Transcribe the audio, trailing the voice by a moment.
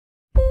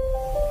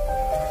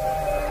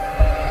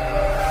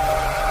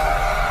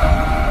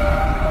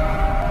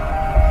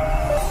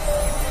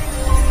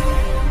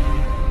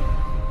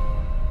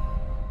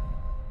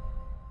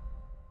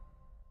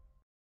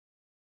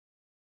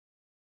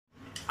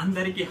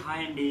అందరికీ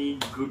హాయ్ అండి.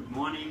 Good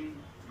morning,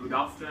 good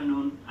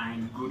afternoon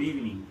and good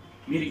evening.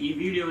 మీరు ఈ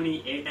వీడియోని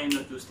ఏ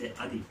టైంలో చూస్తే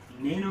అది.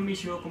 నేను మీ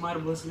శివకుమార్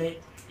భోస్లే.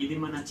 ఇది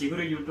మన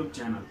చిగురు యూట్యూబ్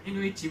ఛానల్.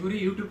 నేను ఈ చిగురు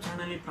యూట్యూబ్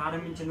ఛానల్ని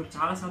ప్రారంభించేందుకు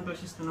చాలా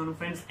సంతోషిస్తున్నాను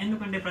ఫ్రెండ్స్.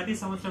 ఎందుకంటే ప్రతి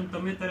సంవత్సరం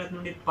 9వ తరగతి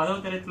నుండి 10వ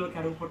తరగతిలోకి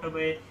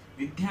అడుగుపెట్టబోయే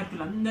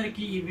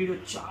విద్యార్థులందరికీ ఈ వీడియో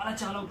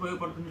చాలా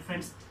ఉపయోగపడుతుంది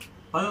ఫ్రెండ్స్.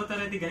 10వ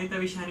తరగతి గణిత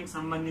విషయానికి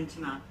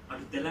సంబంధించిన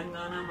అటు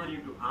తెలంగాణ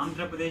మరియు ఇటు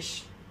ఆంధ్రప్రదేశ్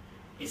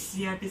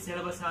SCERT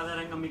సిలబస్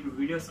ఆధారంగా మీకు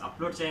వీడియోస్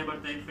అప్లోడ్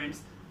చేయబడతాయి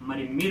ఫ్రెండ్స్.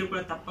 మరి మీరు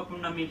కూడా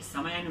తప్పకుండా మీ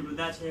సమయాన్ని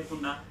వృధా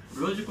చేయకుండా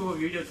రోజుకు ఒక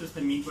వీడియో చూస్తే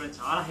మీకు కూడా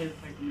చాలా హెల్ప్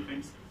అవుతుంది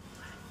ఫ్రెండ్స్.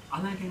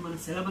 అలాగే మన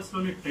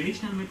సిలబస్లోని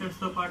ట్రెడిషనల్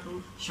మెథడ్స్తో పాటు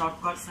షార్ట్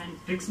కట్స్ అండ్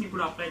ట్రిక్స్ని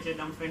కూడా అప్లై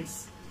చేద్దాం ఫ్రెండ్స్.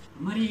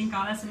 మరి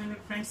ఇంకా ఆలస్యం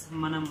ఎందుకు ఫ్రెండ్స్,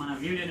 మనం మన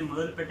వీడియోని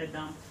మొదలు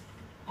పెట్టేద్దాం.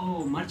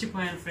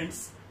 మర్చిపోయాను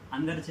ఫ్రెండ్స్,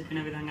 అందరు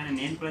చెప్పిన విధంగానే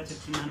నేను కూడా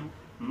చెప్తున్నాను.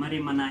 మరి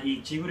మన ఈ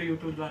చిగురు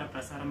యూట్యూబ్ ద్వారా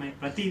ప్రసారమయ్యే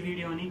ప్రతి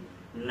వీడియోని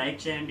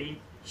లైక్ చేయండి,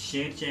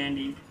 షేర్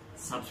చేయండి,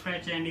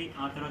 సబ్స్క్రైబ్ చేయండి.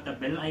 ఆ తర్వాత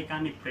బెల్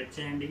ఐకాన్ని ప్రెస్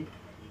చేయండి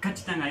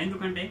ఖచ్చితంగా.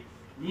 ఎందుకంటే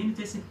నేను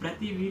చేసే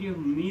ప్రతి వీడియో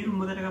మీరు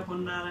మొదటగా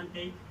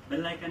పొందాలంటే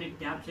బెల్ ఐకాన్ని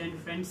ట్యాప్ చేయండి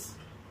ఫ్రెండ్స్.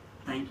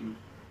 Thank you.